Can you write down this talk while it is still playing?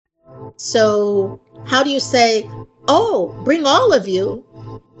So how do you say, oh, bring all of you?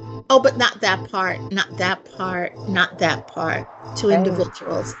 Oh, but not that part, not that part, not that part to Right.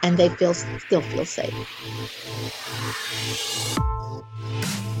 individuals, and they still feel safe.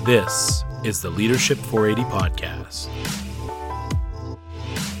 This is the Leadership 480 podcast.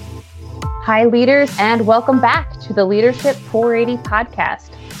 Hi, leaders, and welcome back to the Leadership 480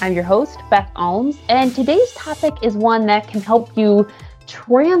 podcast. I'm your host, Beth Alms, and today's topic is one that can help you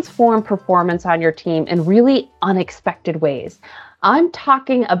transform performance on your team in really unexpected ways. I'm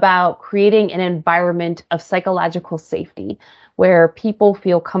talking about creating an environment of psychological safety where people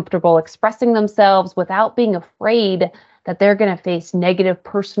feel comfortable expressing themselves without being afraid that they're going to face negative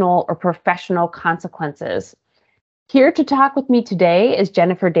personal or professional consequences. Here to talk with me today is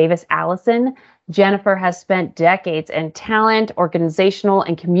Jennifer Davis Allison. Jennifer has spent decades in talent, organizational,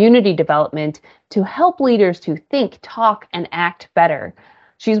 and community development to help leaders to think, talk, and act better.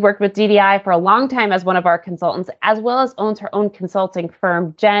 She's worked with DDI for a long time as one of our consultants, as well as owns her own consulting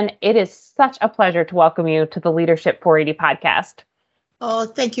firm. Jen, it is such a pleasure to welcome you to the Leadership 480 podcast. Oh,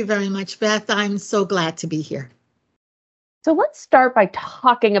 thank you very much, Beth. I'm so glad to be here. So let's start by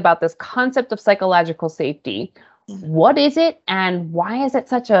talking about this concept of psychological safety. What is it, and why is it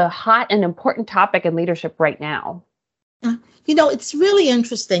such a hot and important topic in leadership right now? It's really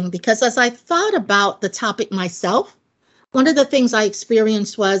interesting because as I thought about the topic myself, one of the things I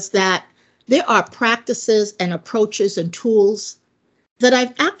experienced was that there are practices and approaches and tools that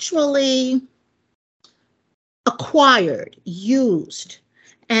I've actually acquired, used,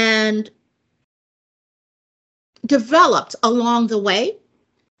 and developed along the way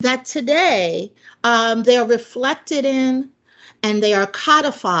that today they are reflected in and they are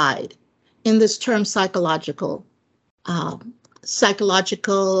codified in this term psychological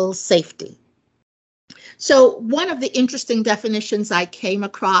safety. So one of the interesting definitions I came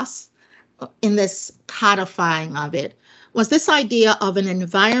across in this codifying of it was this idea of an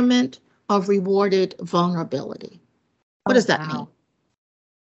environment of rewarded vulnerability. What does that mean?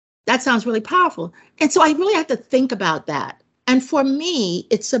 That sounds really powerful. And so I really had to think about that. And for me,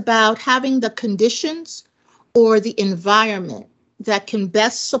 it's about having the conditions or the environment that can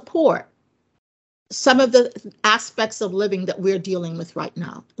best support some of the aspects of living that we're dealing with right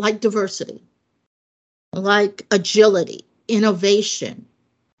now, like diversity, like agility, innovation,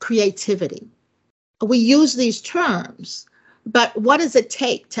 creativity. We use these terms, but what does it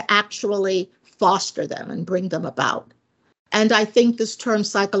take to actually foster them and bring them about? And I think this term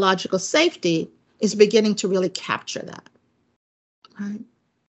psychological safety is beginning to really capture that. Right.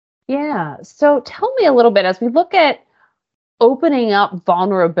 Yeah. So tell me a little bit, as we look at opening up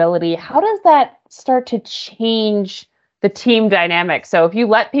vulnerability, how does that start to change the team dynamic? So if you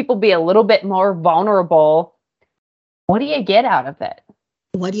let people be a little bit more vulnerable, what do you get out of it?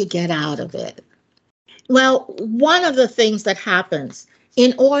 What do you get out of it? Well, one of the things that happens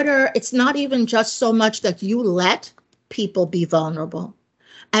it's not even just so much that you let people be vulnerable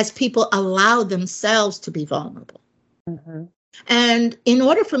as people allow themselves to be vulnerable. Mm-hmm. And in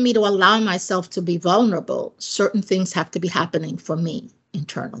order for me to allow myself to be vulnerable, certain things have to be happening for me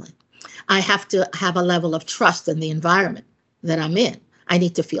internally. I have to have a level of trust in the environment that I'm in. I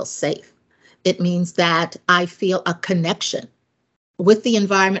need to feel safe. It means that I feel a connection with the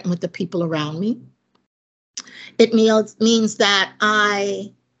environment and with the people around me. It means that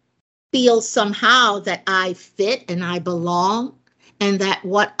I feel somehow that I fit and I belong, and that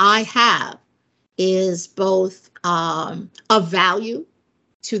what I have is both of value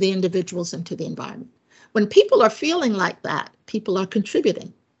to the individuals and to the environment. When people are feeling like that, people are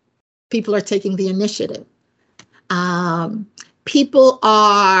contributing. People are taking the initiative. People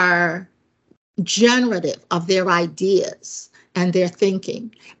are generative of their ideas and their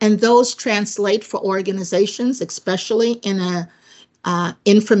thinking. And those translate for organizations, especially in a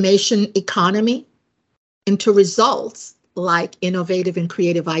information economy, into results like innovative and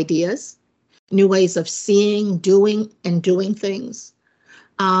creative ideas, new ways of seeing, doing things,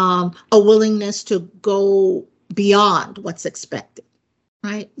 a willingness to go beyond what's expected,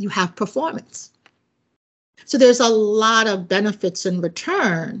 right? You have performance. So there's a lot of benefits in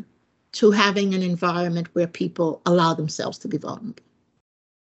return to having an environment where people allow themselves to be vulnerable.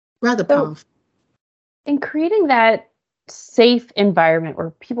 Rather powerful. In creating that safe environment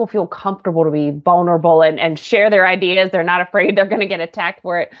where people feel comfortable to be vulnerable and share their ideas, they're not afraid they're going to get attacked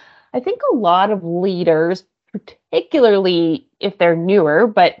for it. I think a lot of leaders, particularly if they're newer,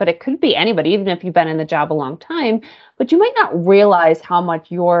 but it could be anybody, even if you've been in the job a long time, but you might not realize how much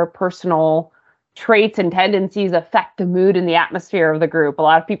your personal traits and tendencies affect the mood and the atmosphere of the group. A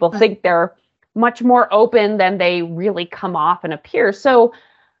lot of people think they're much more open than they really come off and appear. So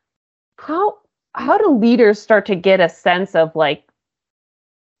how do leaders start to get a sense of like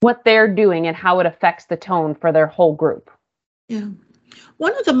what they're doing and how it affects the tone for their whole group? Yeah.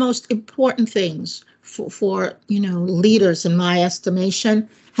 One of the most important things for leaders, in my estimation,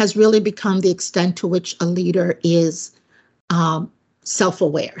 has really become the extent to which a leader is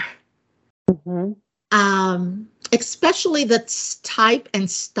self-aware. Mm-hmm. Especially the type and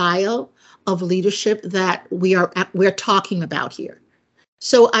style of leadership that we're talking about here.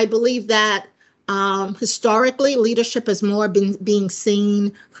 So I believe that historically, leadership has more been being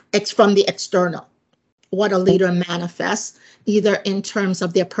seen from the external, what a leader manifests, either in terms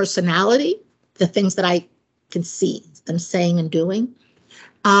of their personality, the things that I can see them saying and doing.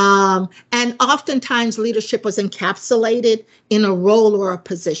 And oftentimes leadership was encapsulated in a role or a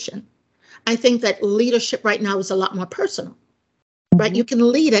position. I think that leadership right now is a lot more personal, right? Mm-hmm. You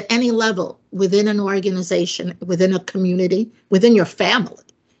can lead at any level within an organization, within a community, within your family.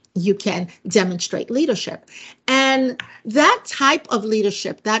 You can demonstrate leadership. And that type of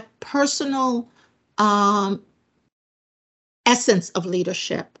leadership, that personal essence of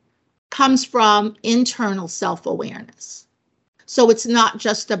leadership, comes from internal self-awareness. So it's not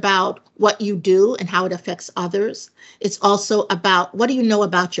just about what you do and how it affects others. It's also about what do you know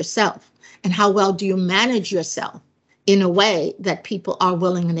about yourself and how well do you manage yourself in a way that people are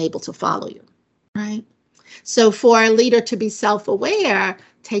willing and able to follow you, right? So for a leader to be self-aware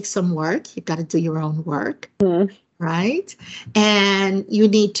takes some work. You've got to do your own work, right? And you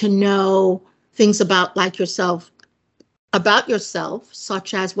need to know things about yourself,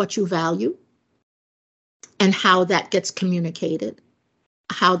 such as what you value and how that gets communicated,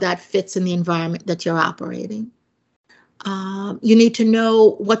 how that fits in the environment that you're operating. You need to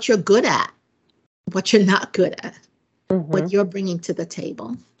know what you're good at, what you're not good at, what you're bringing to the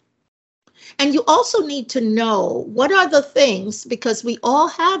table. And you also need to know what are the things, because we all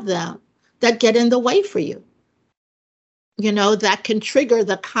have them, that get in the way for you, that can trigger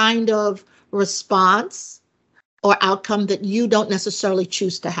the kind of response or outcome that you don't necessarily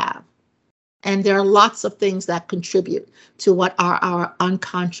choose to have. And there are lots of things that contribute to what are our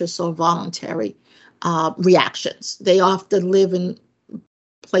unconscious or voluntary reactions. They often live in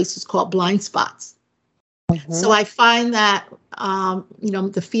places called blind spots. So I find that,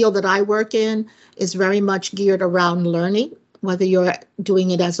 the field that I work in is very much geared around learning, whether you're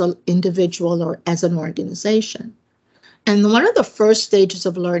doing it as an individual or as an organization. And one of the first stages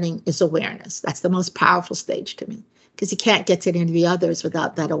of learning is awareness. That's the most powerful stage to me, because you can't get to any of the others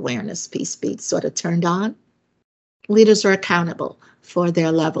without that awareness piece being sort of turned on. Leaders are accountable for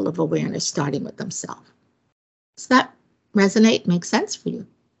their level of awareness, starting with themselves. Does that resonate, make sense for you?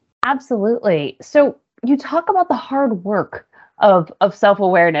 Absolutely. So you talk about the hard work of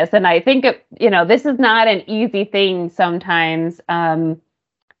self-awareness. And I think, this is not an easy thing sometimes,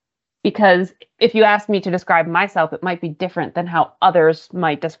 because if you ask me to describe myself, it might be different than how others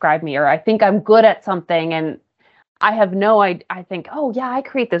might describe me. Or I think I'm good at something and I have no idea. I think, oh yeah, I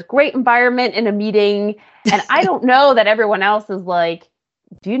create this great environment in a meeting. And I don't know that everyone else is like,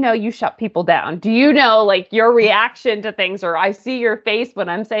 do you know you shut people down? Do you know like your reaction to things? Or I see your face when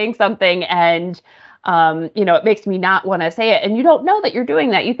I'm saying something and it makes me not want to say it. And you don't know that you're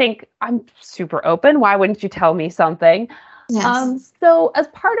doing that. You think, I'm super open. Why wouldn't you tell me something? Yes. So as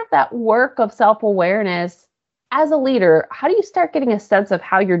part of that work of self-awareness, as a leader, how do you start getting a sense of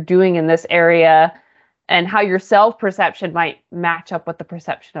how you're doing in this area and how your self-perception might match up with the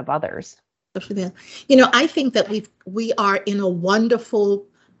perception of others? I think that we are in a wonderful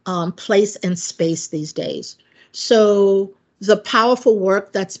place and space these days. So the powerful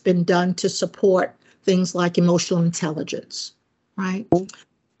work that's been done to support things like emotional intelligence, right?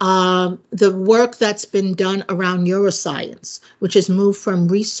 The work that's been done around neuroscience, which has moved from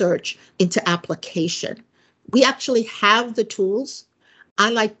research into application. We actually have the tools,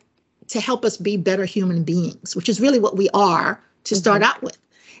 I like, to help us be better human beings, which is really what we are to start out with.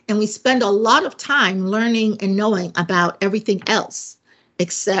 And we spend a lot of time learning and knowing about everything else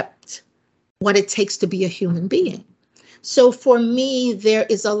except what it takes to be a human being. So for me, there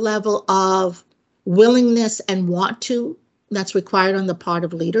is a level of willingness and want to that's required on the part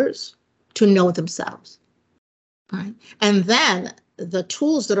of leaders to know themselves, right? And then the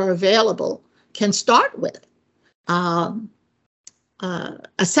tools that are available can start with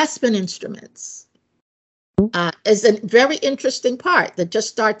assessment instruments. Is a very interesting part that just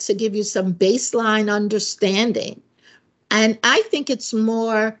starts to give you some baseline understanding. And I think it's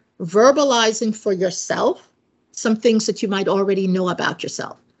more verbalizing for yourself some things that you might already know about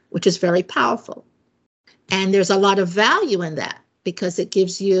yourself, which is very powerful. And there's a lot of value in that because it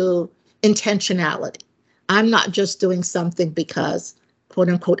gives you intentionality. I'm not just doing something because quote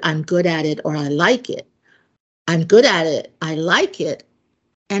unquote, I'm good at it or I like it. I'm good at it, I like it,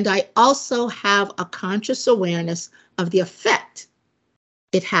 and I also have a conscious awareness of the effect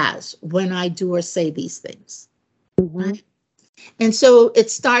it has when I do or say these things. Right? And so it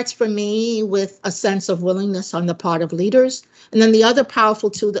starts for me with a sense of willingness on the part of leaders. And then the other powerful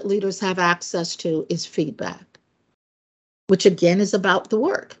tool that leaders have access to is feedback, which again is about the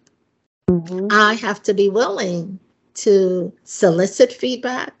work. I have to be willing to solicit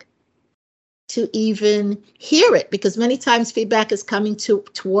feedback, to even hear it, because many times feedback is coming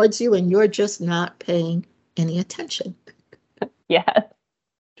towards you and you're just not paying any attention. Yeah.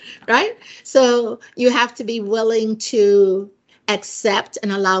 Right? So you have to be willing to accept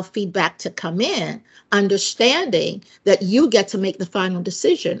and allow feedback to come in, understanding that you get to make the final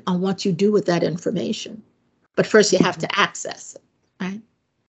decision on what you do with that information. But first you have to access it, right?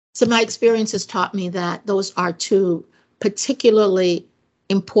 So my experience has taught me that those are two particularly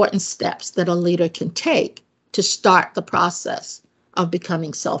important steps that a leader can take to start the process of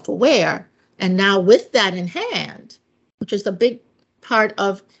becoming self-aware. And now with that in hand, which is the big part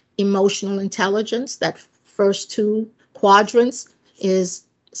of emotional intelligence, that first two quadrants is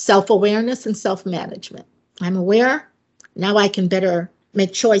self-awareness and self-management. I'm aware, now I can better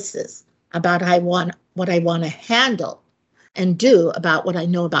make choices about what I want to handle and do about what I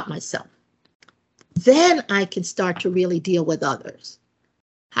know about myself. Then I can start to really deal with others.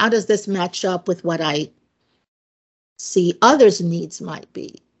 How does this match up with what I see others' needs might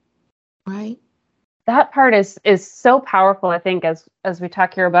be, right? That part is so powerful, I think, as we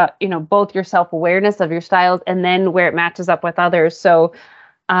talk here about, both your self-awareness of your styles and then where it matches up with others. So,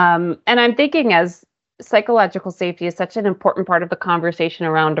 and I'm thinking as psychological safety is such an important part of the conversation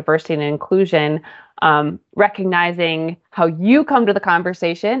around diversity and inclusion, recognizing how you come to the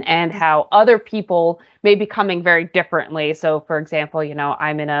conversation and how other people may be coming very differently. So, for example,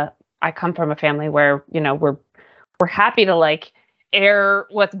 I come from a family where, we're happy to air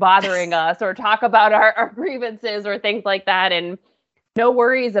what's bothering us or talk about our grievances or things like that. And no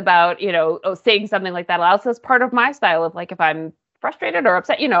worries about, saying something like that. Also, it's part of my style of if I'm frustrated or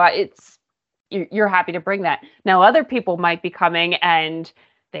upset, you're happy to bring that. Now, other people might be coming and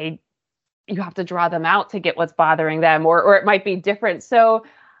you have to draw them out to get what's bothering them, or it might be different. So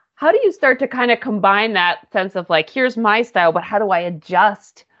how do you start to kind of combine that sense of here's my style, but how do I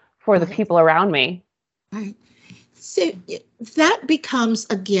adjust for the people around me? Right. So that becomes,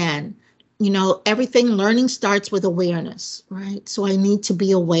 again, everything learning starts with awareness, right? So I need to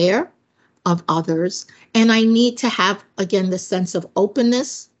be aware of others, and I need to have, again, the sense of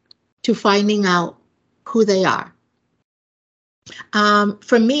openness to finding out who they are.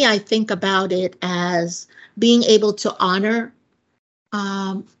 For me, I think about it as being able to honor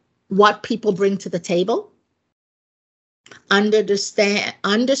what people bring to the table, understand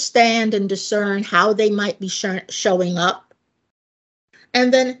and discern how they might be showing up,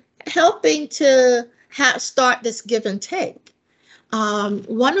 and then helping to start this give and take.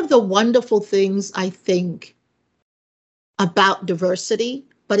 One of the wonderful things I think about diversity,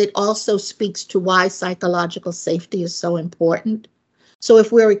 but it also speaks to why psychological safety is so important. So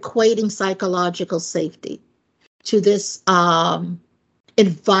if we're equating psychological safety to this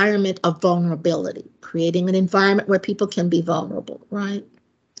environment of vulnerability, creating an environment where people can be vulnerable, right?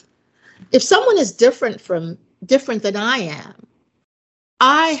 If someone is different than I am,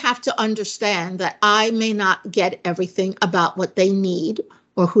 I have to understand that I may not get everything about what they need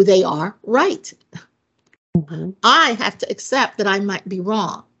or who they are right. I have to accept that I might be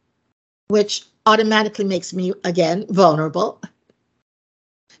wrong, which automatically makes me, again, vulnerable.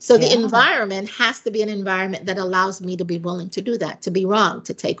 So the environment has to be an environment that allows me to be willing to do that, to be wrong,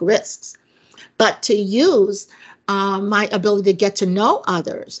 to take risks, but to use my ability to get to know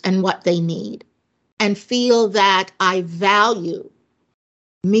others and what they need and feel that I value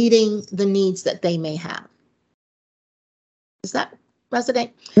meeting the needs that they may have. Does that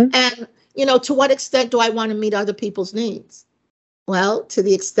resonate? And, to what extent do I want to meet other people's needs? Well, to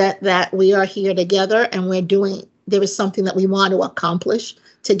the extent that we are here together and there is something that we want to accomplish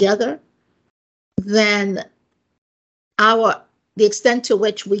together, then the extent to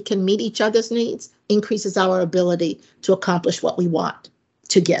which we can meet each other's needs increases our ability to accomplish what we want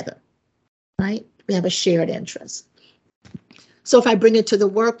together, right? We have a shared interest. So if I bring it to the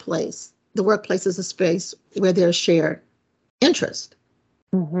workplace is a space where there's shared interest.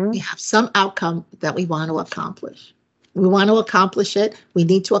 We have some outcome that we want to accomplish. We want to accomplish it. We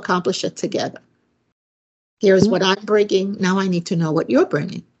need to accomplish it together. Here's what I'm bringing. Now I need to know what you're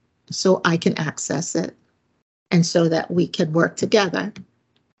bringing so I can access it and so that we can work together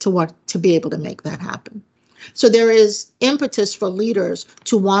to be able to make that happen. So there is impetus for leaders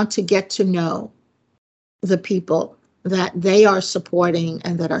to want to get to know the people that they are supporting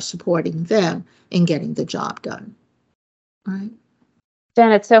and that are supporting them in getting the job done. Right.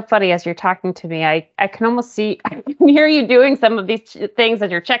 Jen, it's so funny as you're talking to me. I can almost see, I can hear you doing some of these things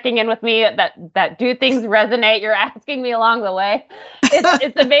as you're checking in with me that do things resonate. You're asking me along the way.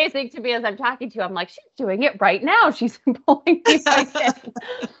 It's amazing to me as I'm talking to you. I'm like, she's doing it right now. She's pulling me right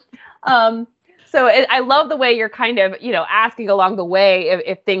in. So I love the way you're kind of, asking along the way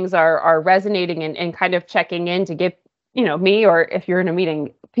if things are resonating and kind of checking in to give, me, or if you're in a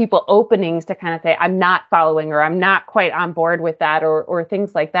meeting, people openings to kind of say, I'm not following, or I'm not quite on board with that, or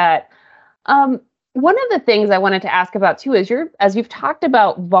things like that. One of the things I wanted to ask about too is as you've talked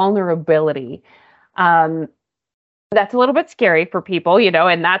about vulnerability, that's a little bit scary for people,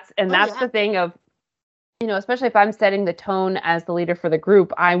 and that's the thing of, especially if I'm setting the tone as the leader for the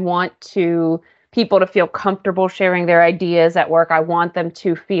group, I want people to feel comfortable sharing their ideas at work. I want them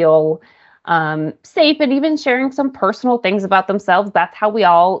to feel safe and even sharing some personal things about themselves. That's how we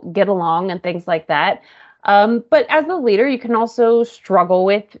all get along and things like that. But as a leader, you can also struggle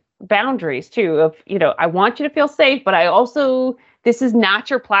with boundaries too of, I want you to feel safe, but this is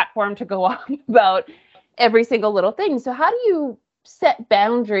not your platform to go on about every single little thing. So how do you set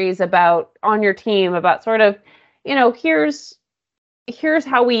boundaries on your team about sort of, here's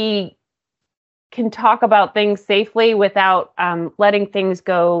how we can talk about things safely without letting things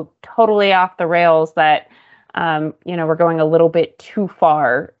go totally off the rails that, we're going a little bit too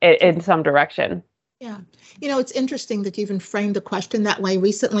far in some direction. Yeah. It's interesting that you even framed the question that way.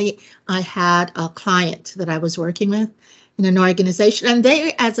 Recently, I had a client that I was working with in an organization, and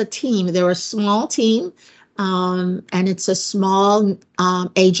they, as a team, they're a small team, and it's a small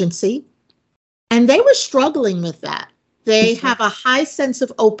agency, and they were struggling with that. They have a high sense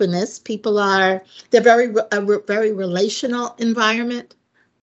of openness. They're a very relational environment.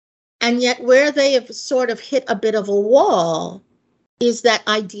 And yet where they have sort of hit a bit of a wall is that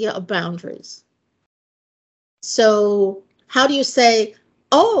idea of boundaries. So how do you say,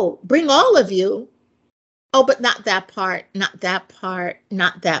 oh, bring all of you, oh, but not that part, not that part,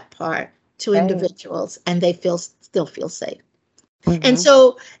 not that part to individuals, and they still feel safe. Mm-hmm. And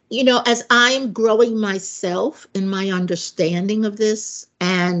so, as I'm growing myself in my understanding of this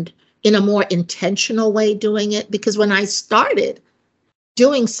and in a more intentional way doing it, because when I started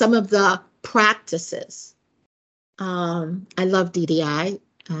doing some of the practices, I love DDI.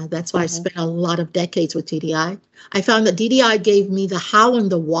 That's why I spent a lot of decades with DDI. I found that DDI gave me the how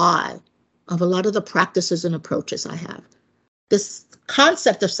and the why of a lot of the practices and approaches I have. This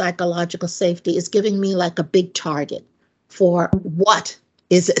concept of psychological safety is giving me like a big target for what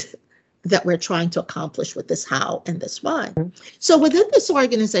is it that we're trying to accomplish with this how and this why. So within this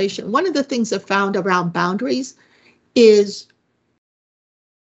organization, one of the things I've found around boundaries is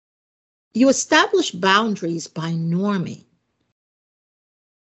you establish boundaries by norming.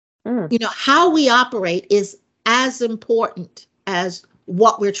 How we operate is as important as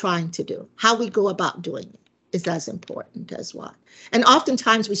what we're trying to do. How we go about doing it is as important as what. And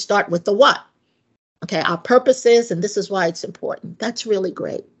oftentimes we start with the what. Okay, our purpose is, and this is why it's important. That's really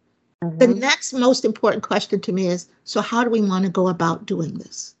great. The next most important question to me is, so how do we want to go about doing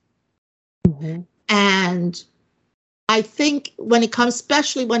this? And I think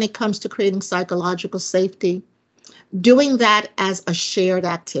especially when it comes to creating psychological safety, doing that as a shared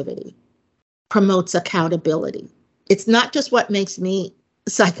activity promotes accountability. It's not just what makes me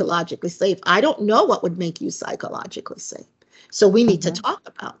psychologically safe. I don't know what would make you psychologically safe. So we need to talk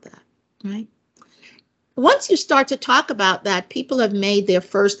about that, right? Once you start to talk about that, people have made their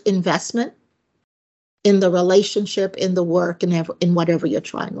first investment in the relationship, in the work, and in whatever you're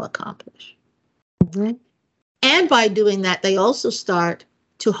trying to accomplish. And by doing that, they also start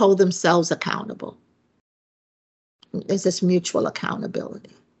to hold themselves accountable. There's this mutual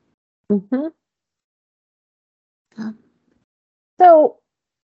accountability. So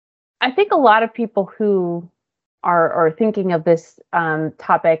I think a lot of people who are thinking of this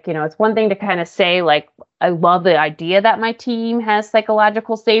topic, it's one thing to kind of say, like, I love the idea that my team has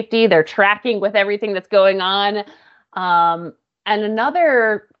psychological safety. They're tracking with everything that's going on. And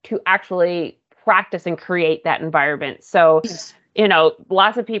another to actually practice and create that environment. So,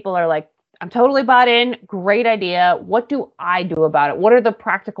 lots of people are like, I'm totally bought in. Great idea. What do I do about it? What are the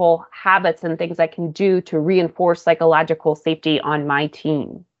practical habits and things I can do to reinforce psychological safety on my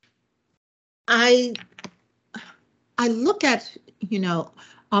team? I look at,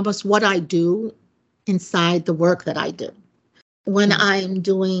 almost what I do inside the work that I do. When I'm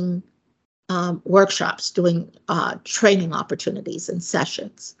doing workshops, doing training opportunities and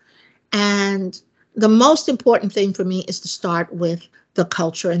sessions. And the most important thing for me is to start with the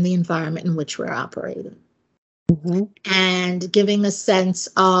culture and the environment in which we're operating. And giving a sense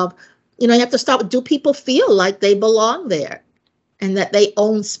of, you have to start with, do people feel like they belong there and that they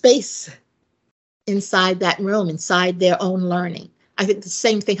own space inside that room, inside their own learning? I think the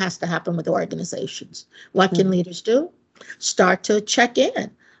same thing has to happen with organizations. What can leaders do? Start to check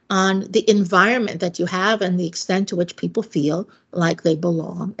in on the environment that you have and the extent to which people feel like they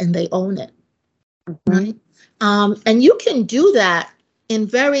belong and they own it. Right? And you can do that in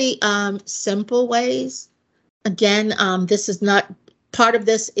very simple ways. Again, this is not, part of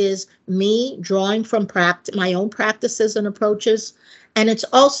this is me drawing from my own practices and approaches. And it's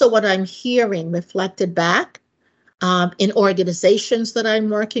also what I'm hearing reflected back in organizations that I'm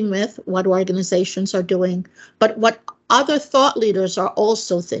working with, what organizations are doing, but what other thought leaders are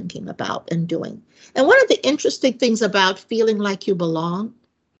also thinking about and doing. And one of the interesting things about feeling like you belong,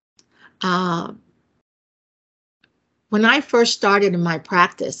 when I first started in my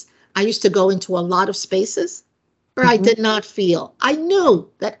practice, I used to go into a lot of spaces where I did not feel. I knew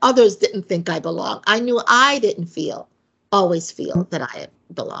that others didn't think I belonged. I knew I didn't always feel that I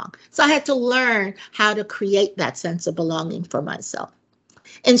belong. So I had to learn how to create that sense of belonging for myself.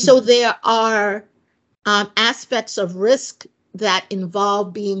 And so there are aspects of risk that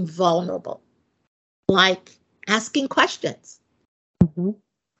involve being vulnerable, like asking questions.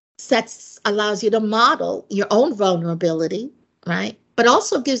 Allows you to model your own vulnerability, right? But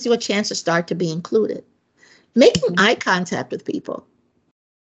also gives you a chance to start to be included. Making eye contact with people.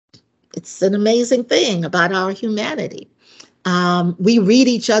 It's an amazing thing about our humanity. We read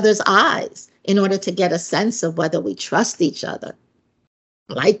each other's eyes in order to get a sense of whether we trust each other,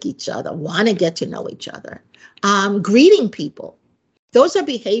 like each other, want to get to know each other. Greeting people. Those are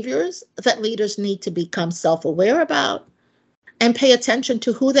behaviors that leaders need to become self-aware about and pay attention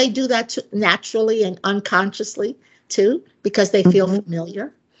to who they do that to naturally and unconsciously to, because they feel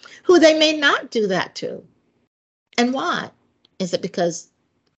familiar, who they may not do that to. And why? Is it because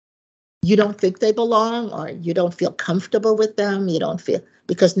you don't think they belong, or you don't feel comfortable with them? You don't feel,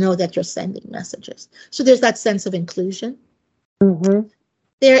 because know that you're sending messages. So there's that sense of inclusion.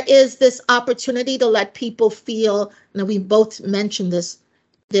 There is this opportunity to let people feel, we both mentioned this,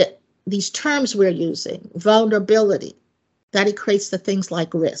 that these terms we're using, vulnerability, that equates to things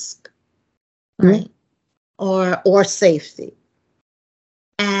like risk, right? Or safety.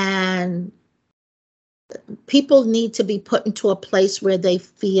 And people need to be put into a place where they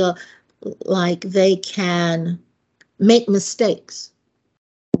feel like they can make mistakes.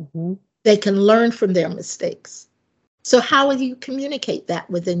 They can learn from their mistakes. So how will you communicate that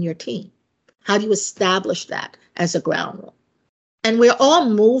within your team? How do you establish that as a ground rule? And we're all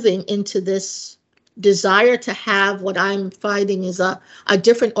moving into this desire to have what I'm finding is a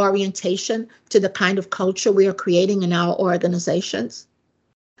different orientation to the kind of culture we are creating in our organizations,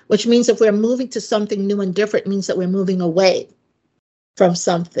 which means if we're moving to something new and different, means that we're moving away from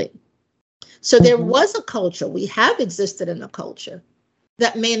something. So there was a culture, we have existed in a culture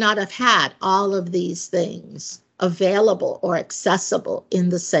that may not have had all of these things available or accessible in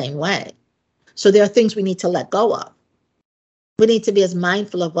the same way. So there are things we need to let go of. We need to be as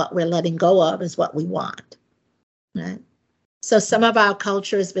mindful of what we're letting go of as what we want, right? So some of our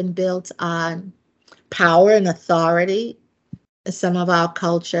culture has been built on power and authority. Some of our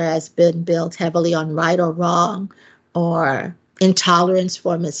culture has been built heavily on right or wrong or intolerance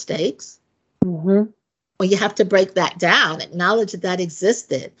for mistakes. Well, you have to break that down, acknowledge that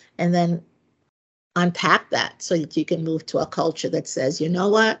existed, and then unpack that so that you can move to a culture that says, you know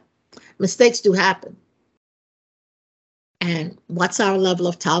what, mistakes do happen. And what's our level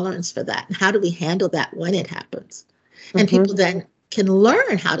of tolerance for that? And how do we handle that when it happens? And people then can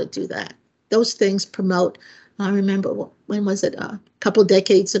learn how to do that. Those things promote, I remember, when was it? A couple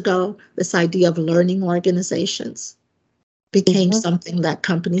decades ago, this idea of learning organizations became something that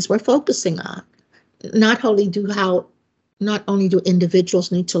companies were focusing on. Not only do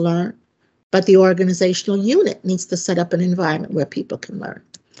individuals need to learn, but the organizational unit needs to set up an environment where people can learn.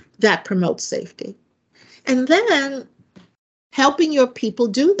 That promotes safety. And then helping your people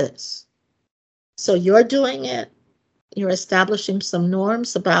do this. So you're doing it, you're establishing some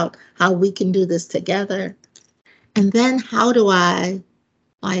norms about how we can do this together. And then how do I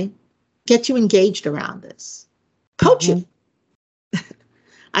get you engaged around this? Coach you.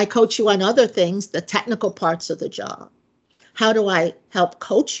 I coach you on other things, the technical parts of the job. How do I help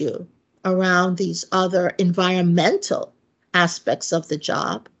coach you around these other environmental aspects of the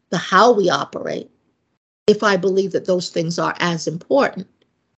job, the how we operate, if I believe that those things are as important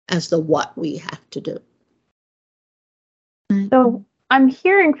as the what we have to do? So I'm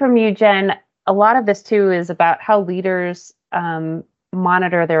hearing from you, Jen, a lot of this too is about how leaders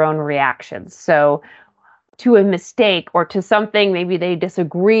monitor their own reactions. So to a mistake or to something maybe they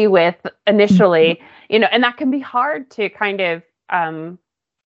disagree with initially, and that can be hard to kind of,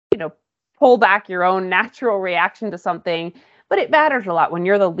 pull back your own natural reaction to something, but it matters a lot when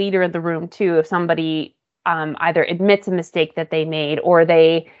you're the leader in the room too. If somebody either admits a mistake that they made or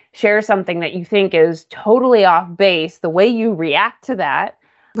they share something that you think is totally off base, the way you react to that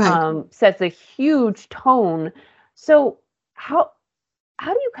sets a huge tone. So how do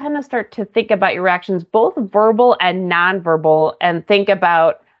you kind of start to think about your actions, both verbal and nonverbal, and think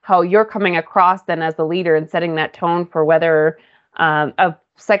about how you're coming across then as the leader and setting that tone for whether of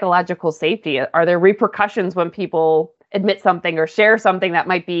psychological safety? Are there repercussions when people admit something or share something that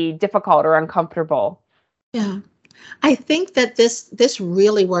might be difficult or uncomfortable? Yeah, I think that this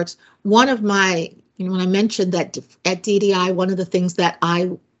really works. One of my, when I mentioned that at DDI, one of the things that I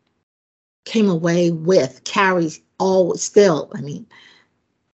came away with, carries always still,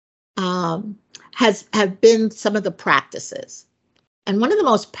 have been some of the practices. And one of the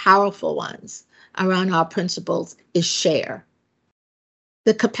most powerful ones around our principles is share.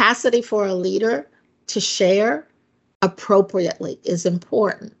 The capacity for a leader to share appropriately is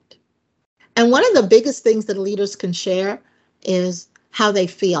important. And one of the biggest things that leaders can share is how they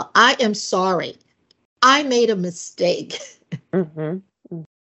feel. I am sorry. I made a mistake. Mm-hmm.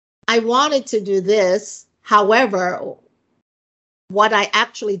 I wanted to do this. However, what I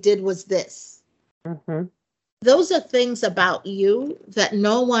actually did was this. Mm-hmm. Those are things about you that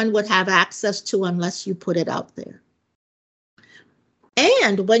no one would have access to unless you put it out there.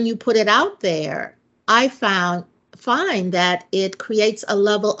 And when you put it out there, I find that it creates a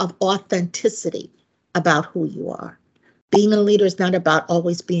level of authenticity about who you are. Being a leader is not about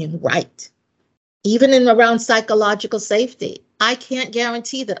always being right. Even in around psychological safety, I can't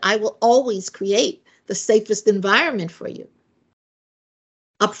guarantee that I will always create the safest environment for you.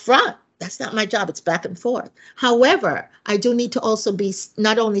 Up front, that's not my job. It's back and forth. However, I do need to also be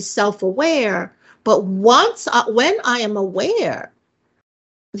not only self-aware, but when I am aware,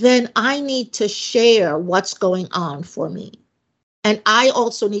 then I need to share what's going on for me. And I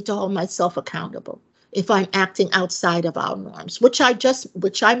also need to hold myself accountable if I'm acting outside of our norms, which I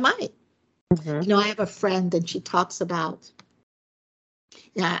might. Mm-hmm. I have a friend and she talks about,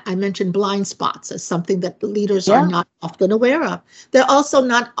 I mentioned blind spots as something that leaders are not often aware of. We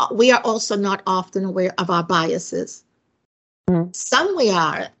are also not often aware of our biases. Mm-hmm. Some we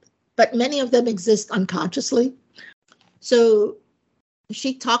are, but many of them exist unconsciously. So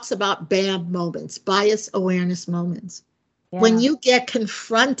she talks about BAM moments, bias awareness moments. Yeah. When you get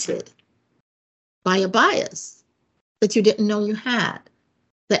confronted by a bias that you didn't know you had,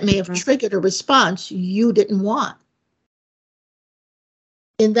 that may have triggered a response you didn't want.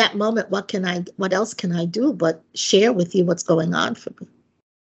 In that moment, what else can I do but share with you what's going on for me?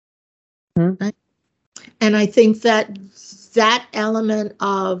 Mm-hmm. Right? And I think that element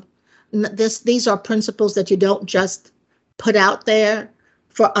of these are principles that you don't just put out there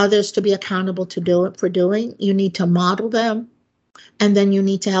for others to be accountable for doing. You need to model them, and then you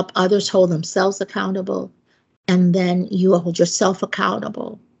need to help others hold themselves accountable, and then you hold yourself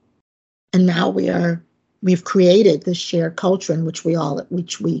accountable. And now we've created this shared culture in which we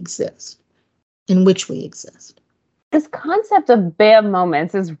exist. This concept of BAM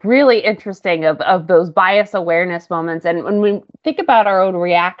moments is really interesting, of those bias awareness moments. And when we think about our own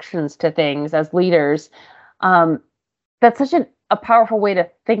reactions to things as leaders, that's such a powerful way to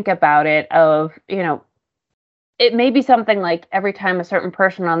think about it. It may be something like every time a certain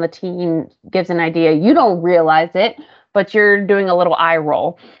person on the team gives an idea, you don't realize it, but you're doing a little eye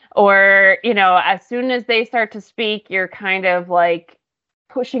roll. Or, as soon as they start to speak, you're kind of like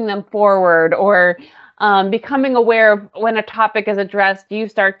pushing them forward, or becoming aware of when a topic is addressed, you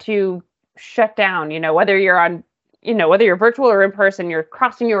start to shut down, whether you're virtual or in person, you're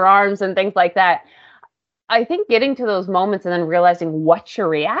crossing your arms and things like that. I think getting to those moments and then realizing what your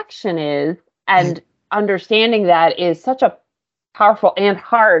reaction is and understanding that is such a powerful and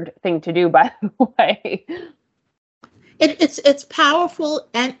hard thing to do, by the way. It's powerful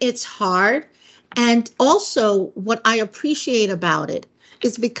and it's hard. And also what I appreciate about it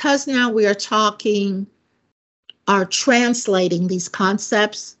is because now we are translating these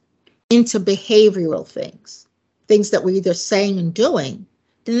concepts into behavioral things that we're either saying and doing.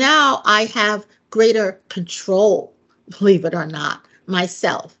 Now I have greater control, believe it or not,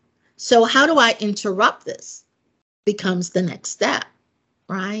 myself. So how do I interrupt this becomes the next step,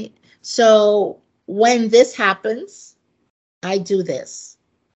 right? So when this happens, I do this.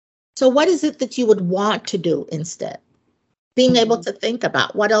 So what is it that you would want to do instead? being able to think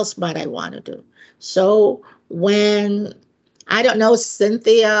about what else might I want to do. So when, I don't know,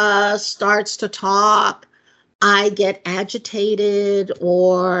 Cynthia starts to talk, I get agitated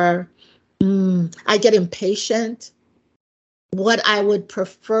or I get impatient. What I would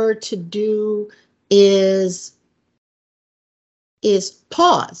prefer to do is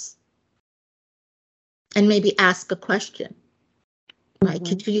pause and maybe ask a question. Right?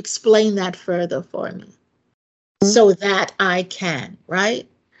 Could you explain that further for me? So that I can, right?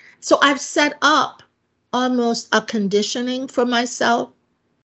 So I've set up almost a conditioning for myself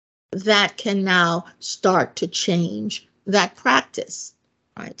that can now start to change that practice,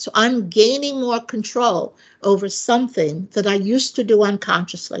 right? So I'm gaining more control over something that I used to do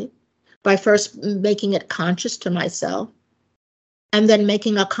unconsciously by first making it conscious to myself and then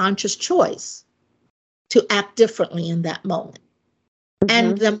making a conscious choice to act differently in that moment.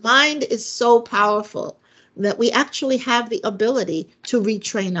 And the mind is so powerful that we actually have the ability to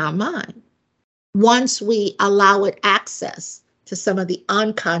retrain our mind once we allow it access to some of the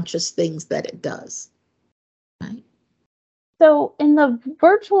unconscious things that it does. Right? So in the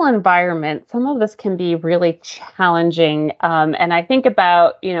virtual environment, some of this can be really challenging. And I think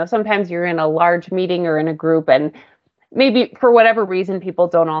about, sometimes you're in a large meeting or in a group and maybe for whatever reason, people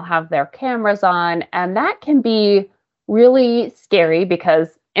don't all have their cameras on. And that can be really scary because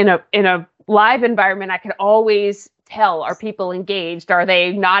in a live environment, I can always tell, are people engaged? Are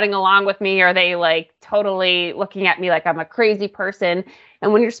they nodding along with me? Are they like totally looking at me like I'm a crazy person?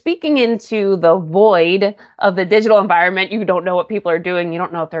 And when you're speaking into the void of the digital environment, you don't know what people are doing. You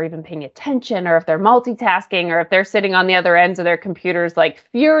don't know if they're even paying attention or if they're multitasking or if they're sitting on the other ends of their computers, like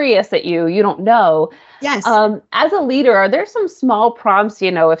furious at you. You don't know. Yes. As a leader, are there some small prompts,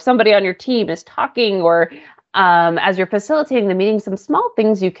 if somebody on your team is talking or as you're facilitating the meeting, some small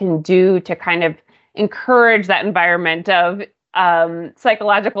things you can do to kind of encourage that environment of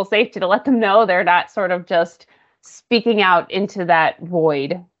psychological safety to let them know they're not sort of just speaking out into that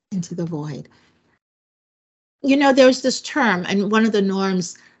void. Into the void. There's this term, and one of the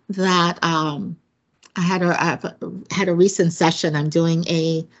norms that I've had a recent session. I'm doing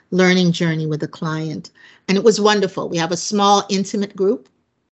a learning journey with a client, and it was wonderful. We have a small, intimate group.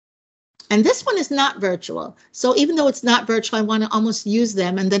 And this one is not virtual. So even though it's not virtual, I want to almost use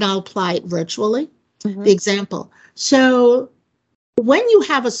them, and then I'll apply it virtually. The example. So when you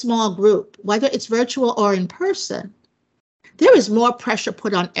have a small group, whether it's virtual or in person, there is more pressure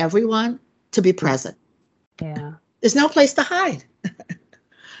put on everyone to be present. Yeah. There's no place to hide.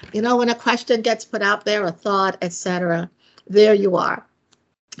 When a question gets put out there, a thought, etc., there you are.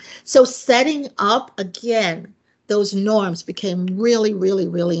 So setting up, again, those norms became really, really,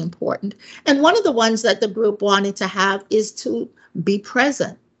 really important. And one of the ones that the group wanted to have is to be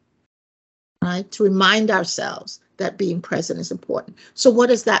present, right? To remind ourselves that being present is important. So what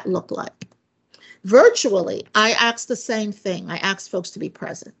does that look like? Virtually, I ask the same thing. I ask folks to be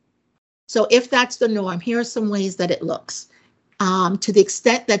present. So if that's the norm, here are some ways that it looks. To the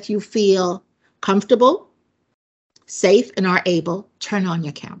extent that you feel comfortable, safe, and are able, turn on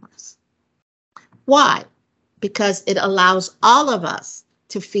your cameras. Why? Because it allows all of us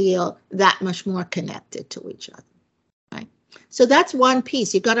to feel that much more connected to each other, right? So that's one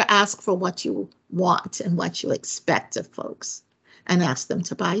piece. You've got to ask for what you want and what you expect of folks and ask them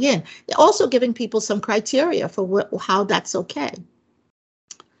to buy in. Also giving people some criteria for how that's okay.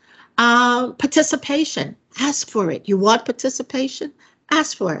 Participation, ask for it. You want participation?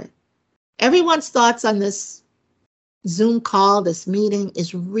 Ask for it. Everyone's thoughts on this Zoom call, this meeting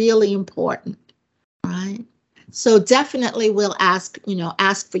is really important, right? So definitely we'll ask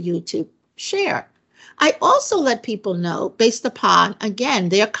for you to share. I also let people know, based upon, again,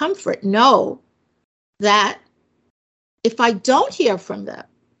 their comfort, know that if I don't hear from them,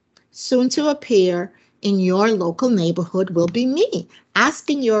 soon to appear in your local neighborhood will be me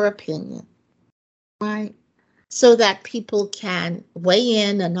asking your opinion, right? So that people can weigh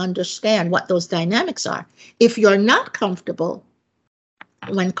in and understand what those dynamics are. If you're not comfortable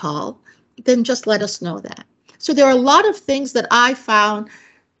when called, then just let us know that. So there are a lot of things that I found,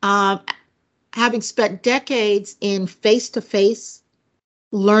 having spent decades in face-to-face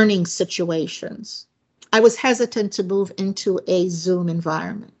learning situations, I was hesitant to move into a Zoom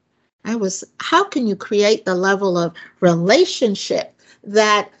environment. How can you create the level of relationship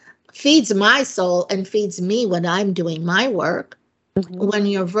that feeds my soul and feeds me when I'm doing my work when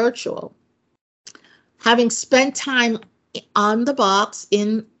you're virtual? Having spent time on the box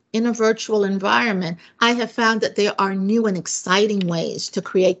in a virtual environment, I have found that there are new and exciting ways to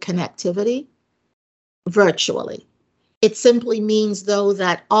create connectivity virtually. It simply means, though,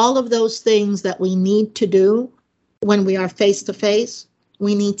 that all of those things that we need to do when we are face to face,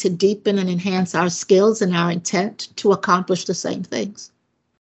 we need to deepen and enhance our skills and our intent to accomplish the same things.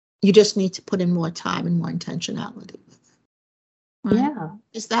 You just need to put in more time and more intentionality. Right? Yeah.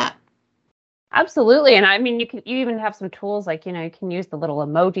 Is that? Absolutely. And I mean, you even have some tools like, you can use the little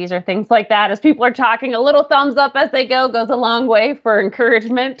emojis or things like that as people are talking. A little thumbs up as they go goes a long way for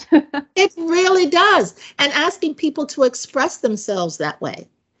encouragement. It really does. And asking people to express themselves that way.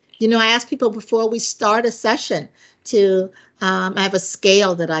 I ask people before we start a session to, I have a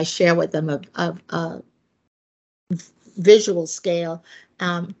scale that I share with them, of visual scale,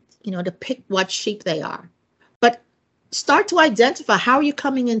 to pick what sheep they are. But start to identify, how are you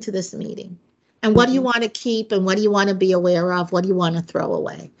coming into this meeting? And what do you want to keep, and what do you want to be aware of? What do you want to throw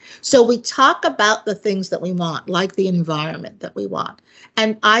away? So we talk about the things that we want, like the environment that we want.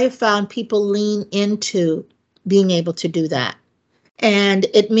 And I have found people lean into being able to do that. And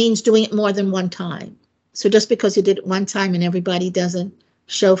it means doing it more than one time. So just because you did it one time and everybody doesn't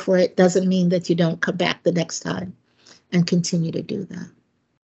show for it, doesn't mean that you don't come back the next time and continue to do that.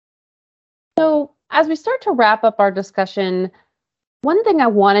 So as we start to wrap up our discussion, one thing I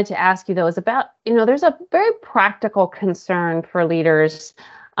wanted to ask you, though, is about, there's a very practical concern for leaders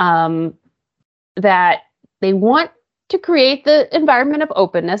that they want to create the environment of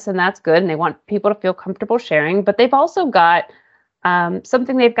openness, and that's good, and they want people to feel comfortable sharing, but they've also got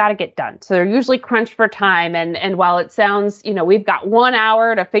something they've got to get done. So they're usually crunched for time. And while it sounds, we've got 1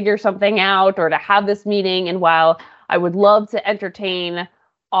 hour to figure something out or to have this meeting, and while I would love to entertain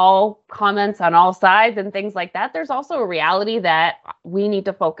all comments on all sides and things like that, there's also a reality that we need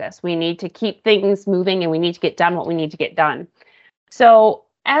to focus. We need to keep things moving, and we need to get done what we need to get done. So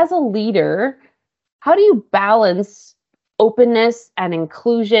as a leader, how do you balance openness and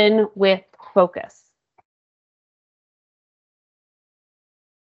inclusion with focus?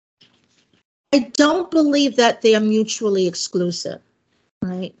 I don't believe that they are mutually exclusive,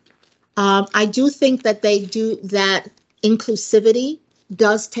 right? I do think that inclusivity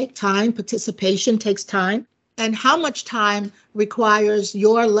does take time. Participation takes time. And how much time requires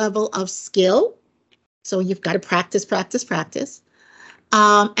your level of skill? So you've got to practice,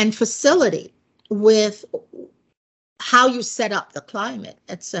 and facility with how you set up the climate,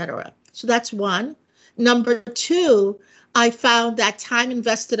 etc. So that's one. Number two, I found that time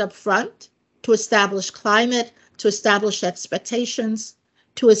invested up front to establish climate, to establish expectations,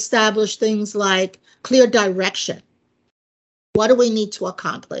 to establish things like clear direction. What do we need to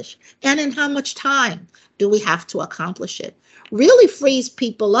accomplish? And in how much time do we have to accomplish it? Really frees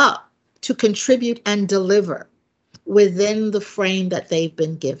people up to contribute and deliver within the frame that they've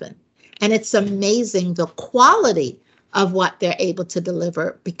been given. And it's amazing the quality of what they're able to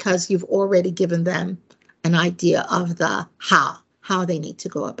deliver, because you've already given them an idea of the how they need to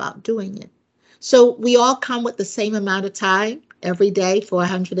go about doing it. So we all come with the same amount of time every day for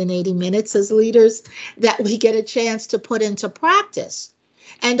 180 minutes as leaders that we get a chance to put into practice.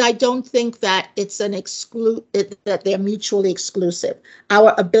 And I don't think that it's that they're mutually exclusive.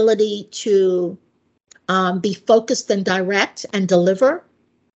 Our ability to be focused and direct and deliver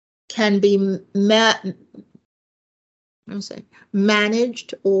can be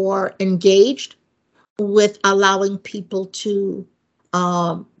managed or engaged with allowing people to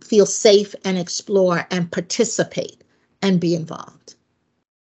feel safe and explore and participate and be involved.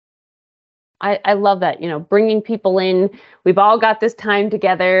 I love that, bringing people in. We've all got this time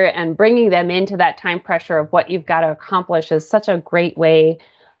together, and bringing them into that time pressure of what you've got to accomplish is such a great way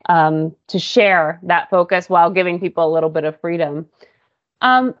to share that focus while giving people a little bit of freedom.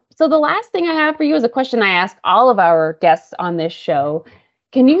 So the last thing I have for you is a question I ask all of our guests on this show.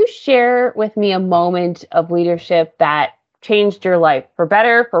 Can you share with me a moment of leadership that changed your life, for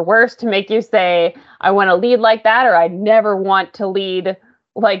better, for worse, to make you say, I want to lead like that, or I never want to lead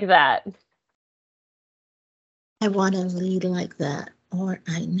like that? I want to lead like that, or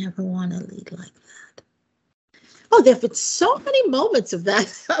I never want to lead like that. Oh, there have been so many moments of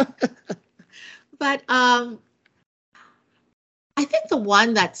that. But I think the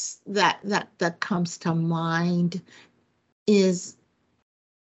one that comes to mind is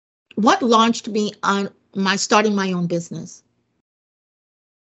what launched me on starting my own business.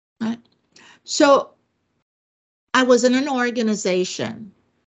 Right? So I was in an organization,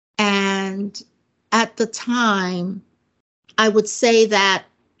 and at the time, I would say that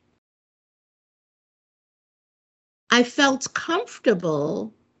I felt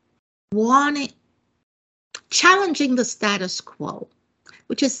comfortable challenging the status quo.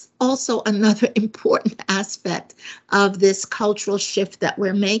 which is also another important aspect of this cultural shift that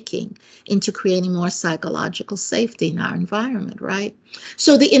we're making into creating more psychological safety in our environment, right?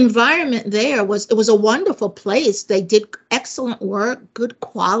 So the environment there it was a wonderful place. They did excellent work, good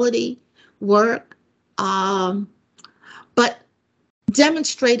quality work, but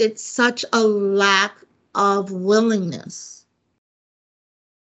demonstrated such a lack of willingness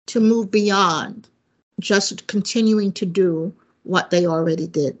to move beyond just continuing to do what they already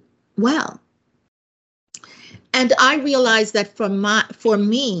did well. And I realized that for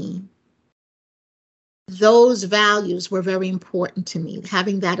me, those values were very important to me,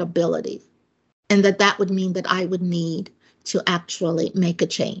 having that ability, and that would mean that I would need to actually make a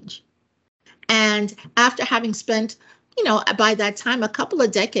change. And after having spent, by that time, a couple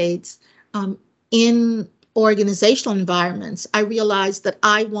of decades in organizational environments, I realized that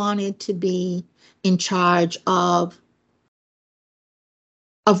I wanted to be in charge of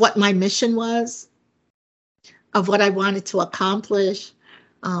what my mission was, of what I wanted to accomplish,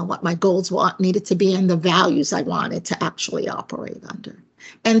 what my goals needed to be, and the values I wanted to actually operate under.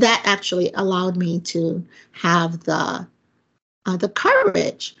 And that actually allowed me to have the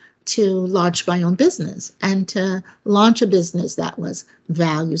courage to launch my own business and to launch a business that was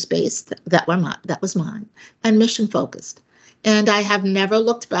values-based, that was mine, and mission-focused. And I have never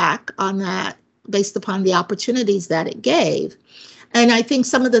looked back on that based upon the opportunities that it gave. And I think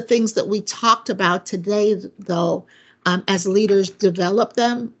some of the things that we talked about today, though, as leaders develop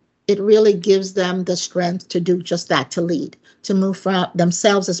them, it really gives them the strength to do just that, to lead, to move from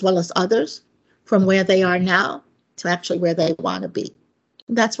themselves as well as others from where they are now to actually where they want to be.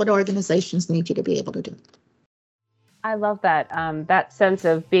 That's what organizations need you to be able to do. I love that. That sense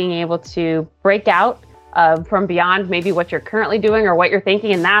of being able to break out from beyond maybe what you're currently doing or what you're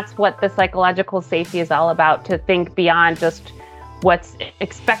thinking. And that's what the psychological safety is all about, to think beyond just what's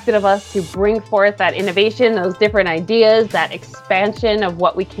expected of us, to bring forth that innovation, those different ideas, that expansion of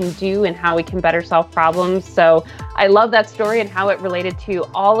what we can do and how we can better solve problems. So I love that story and how it related to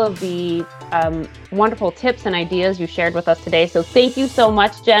all of the wonderful tips and ideas you shared with us today. So thank you so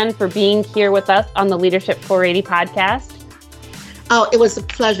much, Jen, for being here with us on the Leadership 480 podcast. Oh, it was a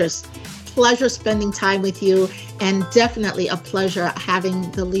pleasure spending time with you, and definitely a pleasure having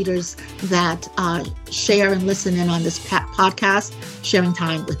the leaders that share and listen in on this podcast, sharing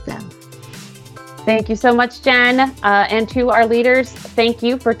time with them. Thank you so much, Jen. And to our leaders, thank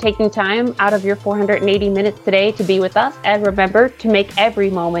you for taking time out of your 480 minutes today to be with us. And remember to make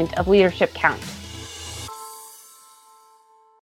every moment of leadership count.